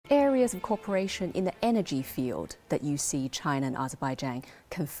areas of cooperation in the energy field that you see China and Azerbaijan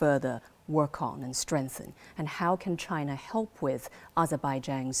can further work on and strengthen? And how can China help with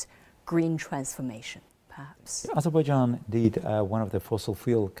Azerbaijan's green transformation, perhaps? Azerbaijan, indeed, one of the fossil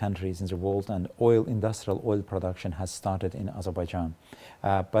fuel countries in the world, and industrial oil production has started in Azerbaijan.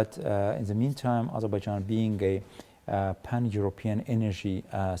 But in the meantime, Azerbaijan being a pan-European energy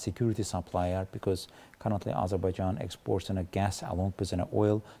security supplier, because currently Azerbaijan exports gas along with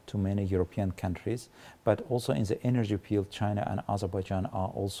oil to many European countries, but also in the energy field, China and Azerbaijan are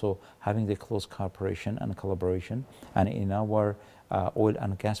also having the close cooperation and collaboration. And in our oil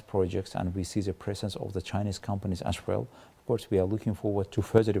and gas projects, and we see the presence of the Chinese companies as well. Of course, we are looking forward to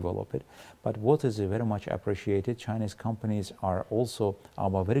further develop it. But what is very much appreciated, Chinese companies are also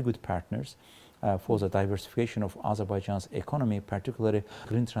our very good partners for the diversification of Azerbaijan's economy, particularly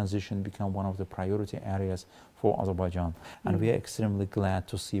green transition become one of the priority areas for Azerbaijan. And we are extremely glad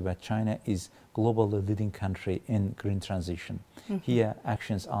to see that China is globally leading country in green transition. Here,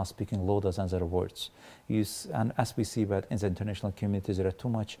 actions are speaking louder than their words. And as we see that in the international community, there are too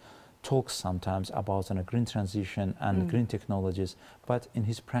much talks sometimes about green transition and green technologies, but in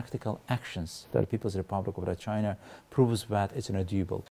his practical actions, the People's Republic of China proves that it's doable.